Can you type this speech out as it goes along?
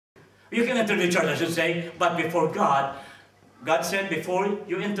You can enter the church, I should say, but before God, God said, before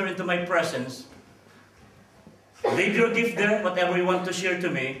you enter into my presence, leave your gift there, whatever you want to share to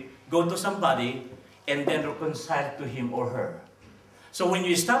me, go to somebody, and then reconcile to him or her. So when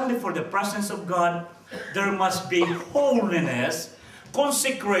you stand before the presence of God, there must be holiness,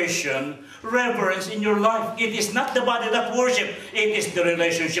 consecration, reverence in your life. It is not the body that worship, it is the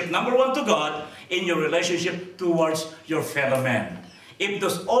relationship, number one, to God, in your relationship towards your fellow man. If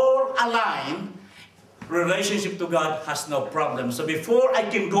those all align, relationship to God has no problem. So before I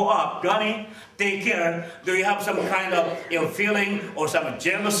can go up, Johnny, take care. Do you have some kind of ill feeling or some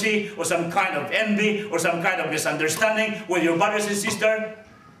jealousy or some kind of envy or some kind of misunderstanding with your brothers and sisters?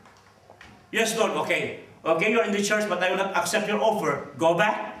 Yes, Lord, okay. Okay, you're in the church, but I will not accept your offer. Go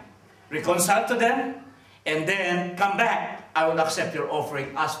back, reconcile to them, and then come back. I will accept your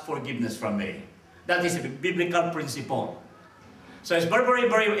offering. Ask forgiveness from me. That is a biblical principle. So it's very, very,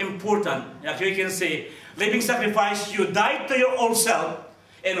 very important. As you can see, living sacrifice, you die to your old self,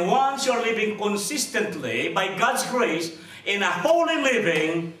 and once you're living consistently, by God's grace, in a holy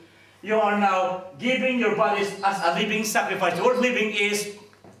living, you are now giving your bodies as a living sacrifice. The word living is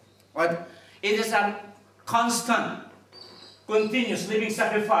what? It is a constant, continuous living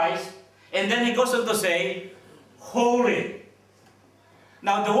sacrifice. And then he goes on to say, holy.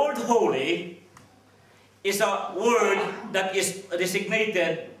 Now the word holy is a word that is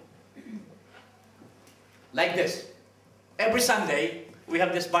designated like this. Every Sunday, we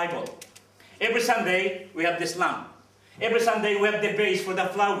have this Bible. Every Sunday, we have this lamp. Every Sunday, we have the vase for the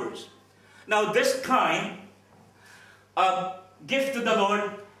flowers. Now, this kind of gift to the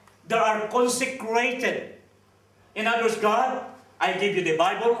Lord, they are consecrated. In other words, God, I give you the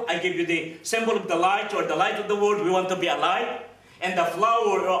Bible, I give you the symbol of the light or the light of the world. We want to be a light. And the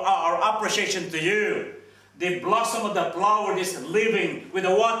flower, our appreciation to you. The blossom of the flower is living with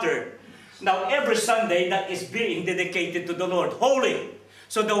the water. Now, every Sunday, that is being dedicated to the Lord. Holy.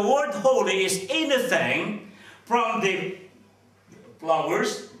 So the word holy is anything from the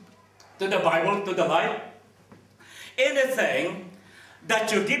flowers to the Bible to the light. Anything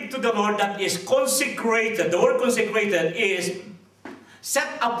that you give to the Lord that is consecrated. The word consecrated is set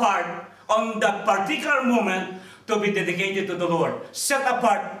apart on that particular moment to be dedicated to the Lord. Set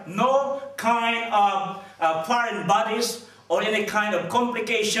apart, no kind of foreign bodies or any kind of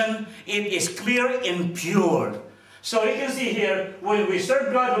complication. It is clear and pure. So you can see here, when we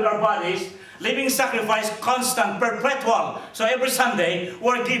serve God with our bodies, living sacrifice, constant, perpetual. So every Sunday,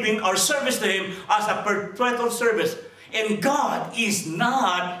 we're giving our service to Him as a perpetual service. And God is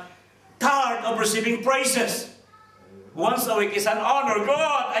not tired of receiving praises. Once a week is an honor.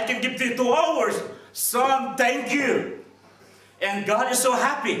 God, I can give you 2 hours. Son, thank you. And God is so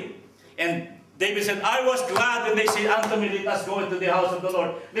happy. And David said, I was glad when they said unto me, let us go into the house of the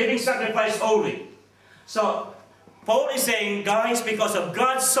Lord. Living sacrifice holy. So, Paul is saying, guys, because of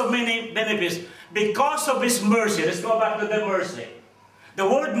God's so many benefits, because of His mercy, let's go back to the mercy. The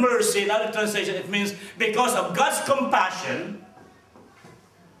word mercy, in other translation, it means because of God's compassion,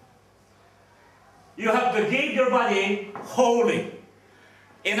 you have to give your body holy.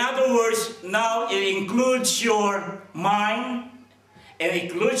 In other words, now it includes your mind, it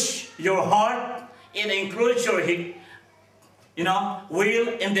includes your heart, it includes your will,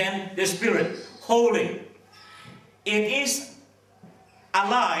 and then the spirit. Holy. It is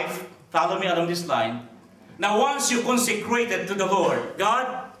alive. Follow me along this line. Now once you consecrated to the Lord,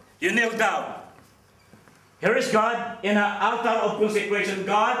 God, you kneel down. Here is God in an altar of consecration.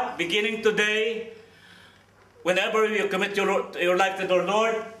 God, beginning today, whenever you commit your life to the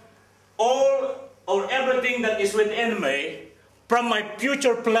Lord, all or everything that is within me, from my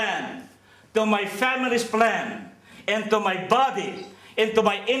future plan, to my family's plan, and to my body, and to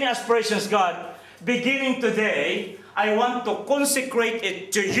my any aspirations, God, beginning today, I want to consecrate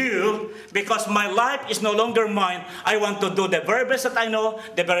it to you because my life is no longer mine. I want to do the very best that I know,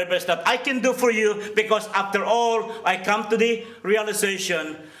 the very best that I can do for you, because after all, I come to the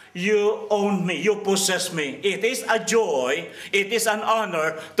realization, you own me, you possess me. It is a joy, it is an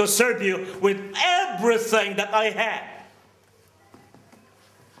honor to serve you with everything that I have.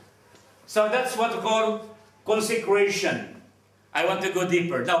 So that's what we call consecration. I want to go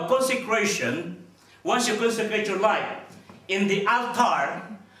deeper. Now, consecration, once you consecrate your life in the altar,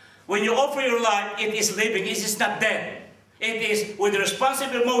 when you offer your life, it is living, it is not dead. It is with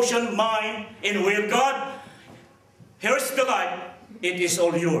responsive emotion, mind, and will. God, here's the life, it is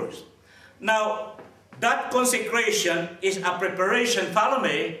all yours. Now, that consecration is a preparation, follow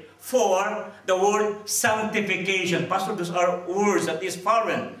me, for the word sanctification. Pastor, those are words that is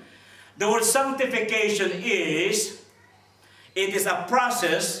foreign. The word sanctification is, it is a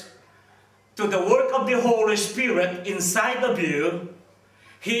process to the work of the Holy Spirit inside of you.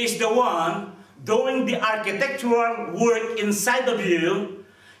 He is the one doing the architectural work inside of you,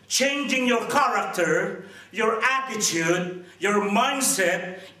 changing your character, your attitude, your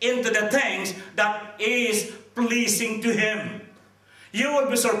mindset into the things that is pleasing to Him. You will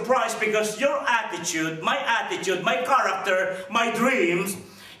be surprised because your attitude, my character, my dreams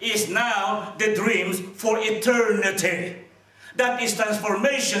is now the dreams for eternity. That is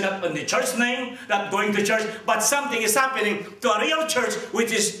transformation, not on the church name, not going to church, but something is happening to a real church,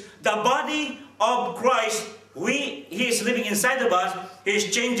 which is the body of Christ. He is living inside of us. He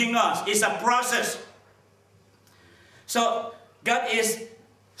is changing us. It's a process. So, God is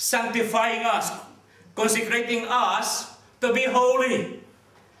sanctifying us, consecrating us to be holy.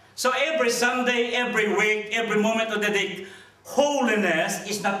 So, every Sunday, every week, every moment of the day, holiness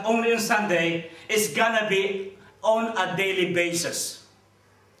is not only on Sunday, it's gonna be on a daily basis.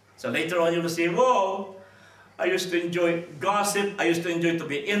 So later on you will say, whoa, I used to enjoy gossip, I used to enjoy to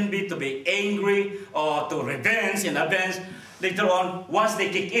be envy, to be angry, or to revenge in advance. Later on, once they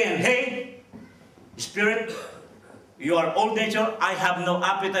kick in, hey, Spirit, you are old nature, I have no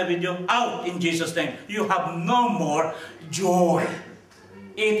appetite with you, out in Jesus' name. You have no more joy.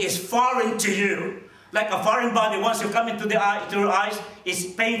 It is foreign to you. Like a foreign body, once you come into the eye, to your eyes, it's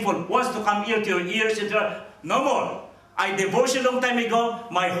painful. Once to come here to your ears, no more. I divorced you a long time ago.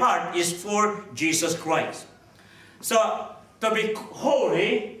 My heart is for Jesus Christ. So, to be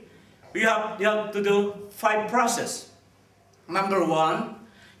holy, you have to do 5 processes. Number 1,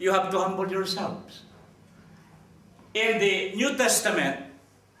 you have to humble yourselves. In the New Testament,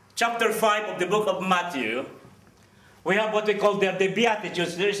 chapter 5 of the book of Matthew, we have what we call the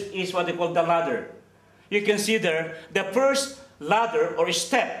Beatitudes. There is what they call the ladder. You can see there, the first ladder or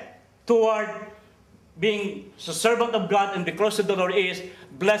step toward being a servant of God and be close to the Lord is,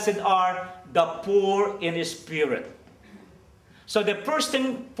 blessed are the poor in spirit. So the first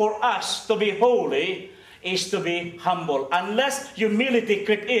thing for us to be holy is to be humble. Unless humility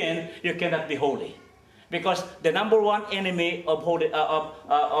creep in, you cannot be holy. Because the number 1 enemy of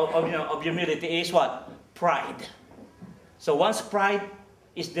humility is what? Pride. So once pride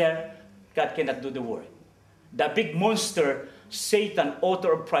is there, God cannot do the work. The big monster, Satan,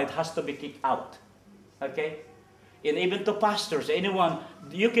 author of pride, has to be kicked out. Okay? And even to pastors, anyone,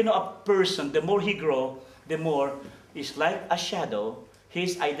 you can know a person, the more he grows, the more it's like a shadow.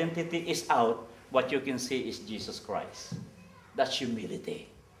 His identity is out. What you can see is Jesus Christ. That's humility.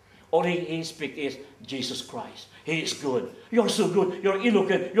 All he speaks is Jesus Christ. He is good. You're so good. You're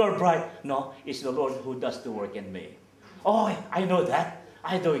eloquent. You're bright. No, it's the Lord who does the work in me. Oh, I know that.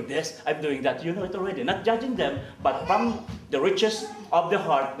 I'm doing this, I'm doing that. You know it already. Not judging them, but from the riches of the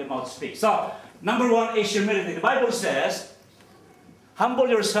heart, the mouth speaks. So, number 1 is humility. The Bible says, humble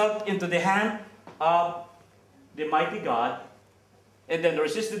yourself into the hand of the mighty God, and then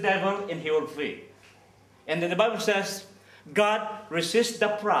resist the devil, and he will flee. And then the Bible says, God resists the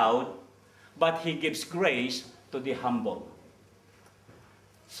proud, but He gives grace to the humble.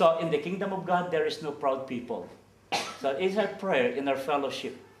 So, in the kingdom of God, there is no proud people. So it's our prayer in our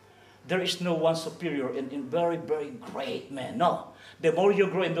fellowship. There is no one superior and very, very great man. No. The more you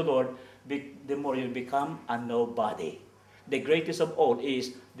grow in the Lord, the more you become a nobody. The greatest of all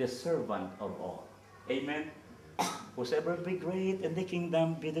is the servant of all. Amen. Whosoever be great in the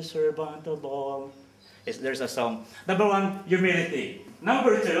kingdom, be the servant of all. There's a song. Number 1, humility.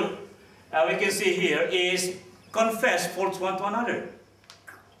 Number 2, we can see here is confess faults one to another.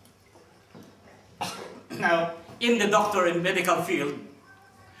 Now, in the doctor and medical field,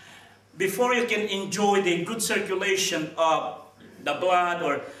 before you can enjoy the good circulation of the blood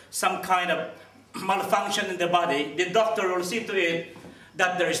or some kind of malfunction in the body, the doctor will see to it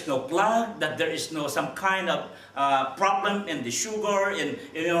that there is no plaque, that there is no some kind of problem in the sugar,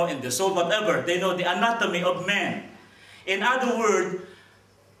 in the soul, whatever. They know the anatomy of man. In other words,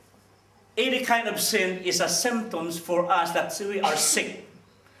 any kind of sin is a symptoms for us that we are sick.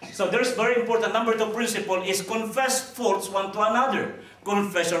 So there's very important number 2 principle is confess faults one to another.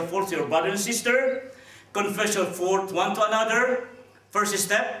 Confess your faults to your brother and sister. Confess your faults one to another. First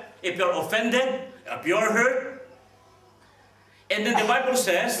step, if you're offended, if you're hurt. And then the Bible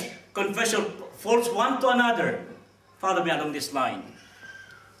says, confess your faults one to another. Follow me along this line.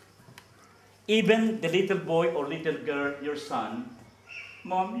 Even the little boy or little girl, your son,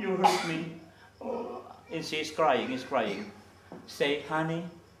 Mom, you hurt me. Oh, and she's crying, he's crying. Say, honey,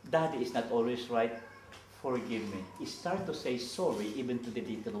 Daddy is not always right. Forgive me. Start to say sorry even to the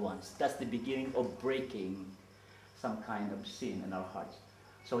little ones. That's the beginning of breaking some kind of sin in our hearts.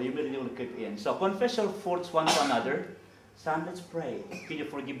 So humility will creep in. So confess your faults one to another. Son, let's pray. Can you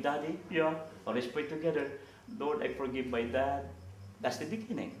forgive Daddy? Yeah. Or let's pray together. Lord, I forgive my dad. That's the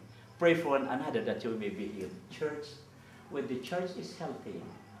beginning. Pray for one another that you may be healed. Church, when the church is healthy,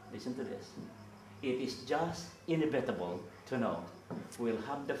 listen to this. It is just inevitable to know we'll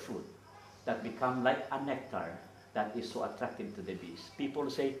have the fruit that become like a nectar that is so attractive to the bees. People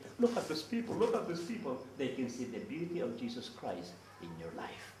say, look at those people, look at those people. They can see the beauty of Jesus Christ in your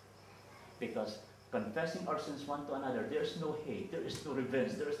life. Because confessing our sins one to another, there is no hate, there is no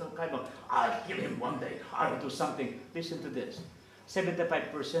revenge, there is no kind of, I'll kill him one day, I'll do something. Listen to this.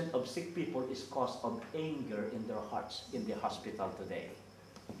 75% of sick people is cause of anger in their hearts in the hospital today.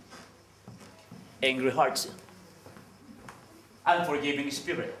 Angry hearts, unforgiving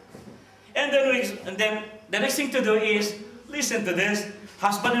spirit. And then the next thing to do is, listen to this,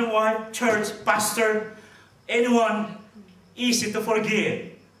 husband and wife, church, pastor, anyone, easy to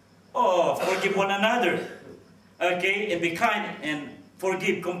forgive. Oh, forgive one another. Okay, and be kind and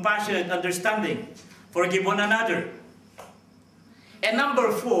forgive, compassionate, understanding. Forgive one another. And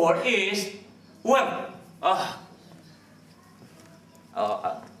number 4 is, well,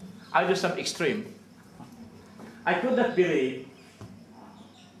 I'll do some extreme. I could not believe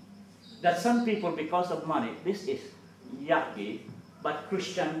that some people, because of money, this is yucky, but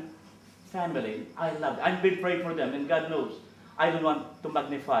Christian family, I love it. I've been praying for them, and God knows, I don't want to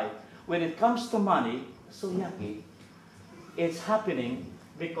magnify. When it comes to money, so yucky, it's happening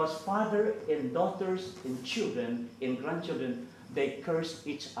because father and daughters and children and grandchildren, they curse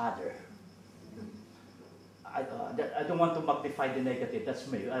each other. I don't want to magnify the negative, that's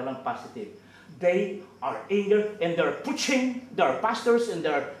me, I want positive. They are eager and they're preaching, they're pastors and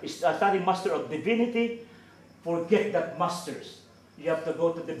they're studying master of divinity. Forget that masters. You have to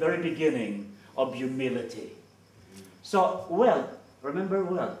go to the very beginning of humility. So wealth, remember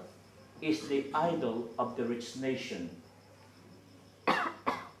wealth, is the idol of the rich nation.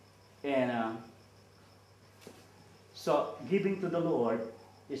 And so giving to the Lord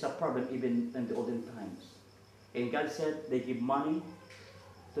is a problem even in the olden times. And God said they give money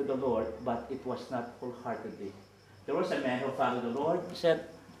to the Lord, but it was not wholeheartedly. There was a man who followed the Lord. He said,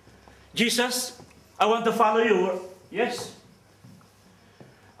 Jesus, I want to follow you. Yes.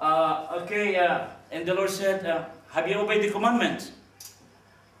 And the Lord said, have you obeyed the commandments?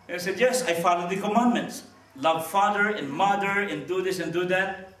 And I said, yes, I follow the commandments. Love father and mother and do this and do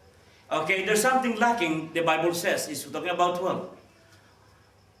that. Okay, there's something lacking, the Bible says. It's talking about wealth.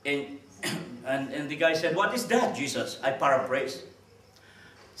 And the guy said, what is that, Jesus? I paraphrase.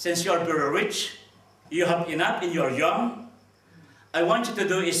 Since you are very rich, you have enough and you're young, I want you to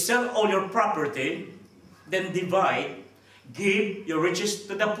do is sell all your property, then divide, give your riches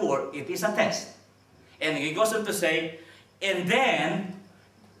to the poor. It is a test. And he goes on to say, and then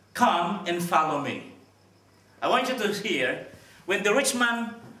come and follow me. I want you to hear, when the rich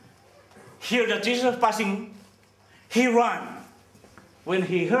man heard that Jesus was passing, he ran. When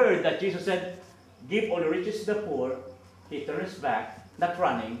he heard that Jesus said, give all your riches to the poor, he turns back, not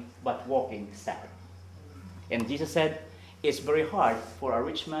running, but walking sad. And Jesus said, it's very hard for a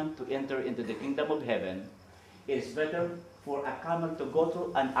rich man to enter into the kingdom of heaven. It is better for a camel to go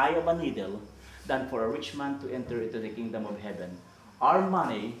through an eye of a needle than for a rich man to enter into the kingdom of heaven. Our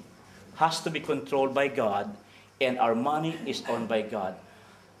money has to be controlled by God, and our money is owned by God.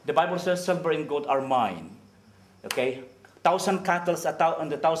 The Bible says, silver and gold are mine. Okay? 1,000 cattle on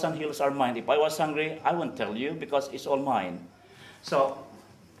the 1,000 hills are mine. If I was hungry, I won't tell you because it's all mine. So,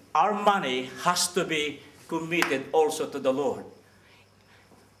 our money has to be committed also to the Lord.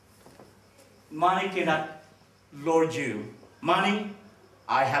 Money cannot lord you. Money,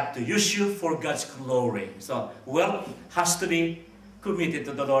 I have to use you for God's glory. So, wealth has to be committed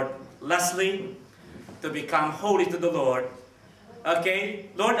to the Lord. Lastly, to become holy to the Lord. Okay?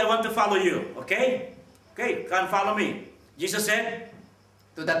 Lord, I want to follow you. Okay? Okay, come follow me. Jesus said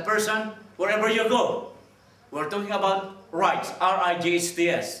to that person, wherever you go, we're talking about rights,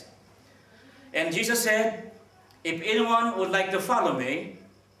 R-I-G-H-T-S. And Jesus said, if anyone would like to follow me,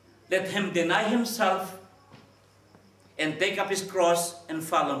 let him deny himself and take up his cross and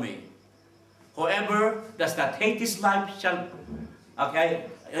follow me. Whoever does not hate his life shall, okay,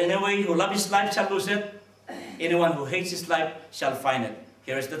 anyone who loves his life shall lose it. Anyone who hates his life shall find it.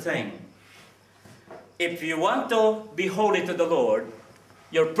 Here's the thing. If you want to be holy to the Lord,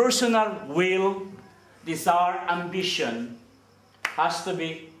 your personal will, desire, ambition has to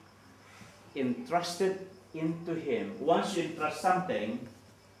be entrusted into Him. Once you entrust something,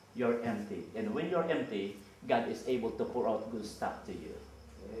 you're empty. And when you're empty, God is able to pour out good stuff to you.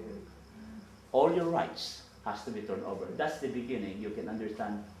 All your rights has to be turned over. That's the beginning. You can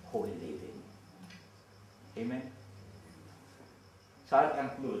understand holy living. Amen? So I'll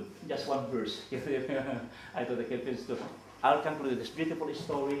conclude just one verse. I thought I can finish too. I'll conclude this beautiful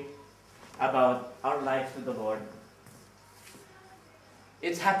story about our life with the Lord.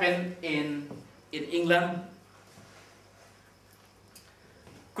 It's happened in England.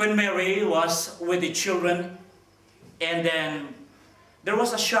 Queen Mary was with the children, and then there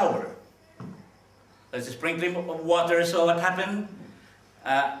was a shower. There's a sprinkling of water. So what happened?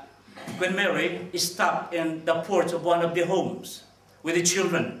 Queen Mary stopped in the porch of one of the homes with the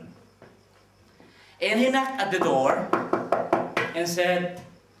children. And he knocked at the door and said,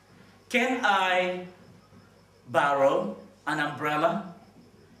 "Can I borrow an umbrella?"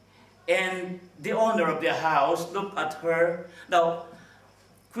 And the owner of the house looked at her. Now,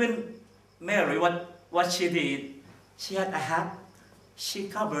 Queen Mary, what she did, she had a hat. She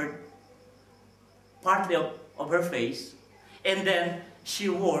covered partly of her face, and then she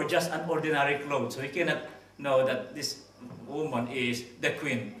wore just an ordinary clothes. So you cannot know that this woman is the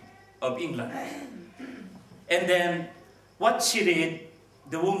Queen of England. And then what she did,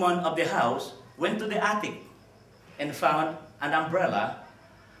 the woman of the house went to the attic and found an umbrella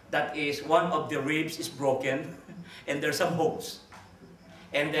that is one of the ribs is broken and there's some holes.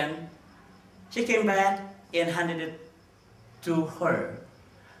 And then she came back and handed it to her.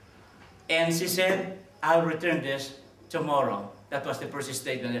 And she said, "I'll return this tomorrow." That was the first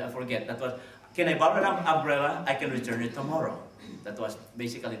statement. I forget. That was, "Can I borrow an umbrella? I can return it tomorrow." That was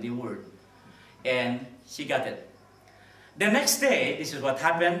basically the word. And she got it. The next day, this is what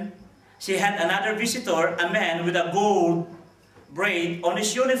happened. She had another visitor, a man with a gold braid on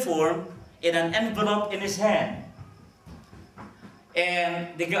his uniform and an envelope in his hand.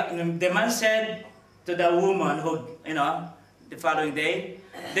 And the man said to the woman who, the following day,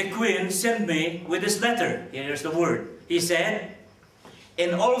 "The Queen sent me with this letter." Here's the word. He said,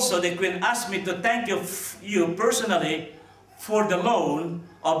 "And also the Queen asked me to thank you personally for the loan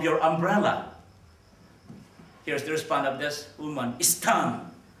of your umbrella." Here's the response of this woman.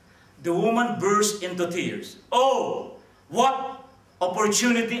 Stunned, the woman burst into tears. "Oh, what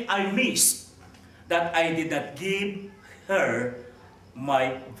opportunity I missed that I did not give her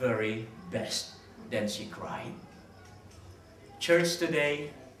my very best." Then she cried. Church, today,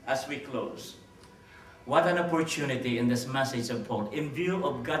 as we close, what an opportunity in this message of Paul. In view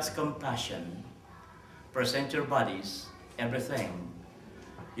of God's compassion, present your bodies, everything,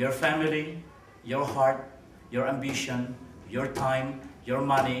 your family, your heart, your ambition, your time, your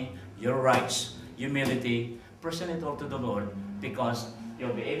money, your rights, humility, present it all to the Lord, because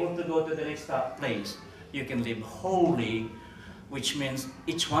you'll be able to go to the next place. You can live holy, which means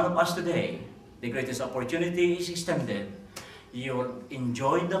each one of us today, the greatest opportunity is extended. You'll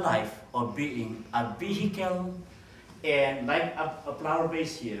enjoy the life of being a vehicle and like a flower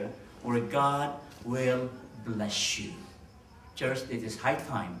base here, where God will bless you. Church, it is high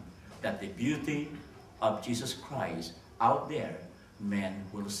time that the beauty of Jesus Christ out there, men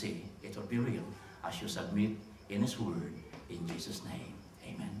will see. It will be real as you submit in His Word. In Jesus' name,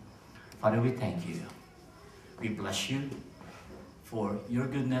 amen. Father, we thank you. We bless you for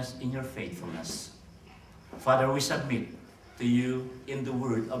your goodness and your faithfulness. Father, we submit to you in the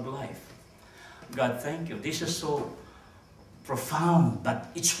word of life. God, thank you. This is so profound, but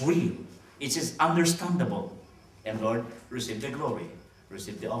it's real. It is understandable. And Lord, receive the glory,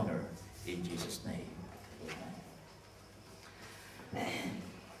 receive the honor in Jesus' name. Amen.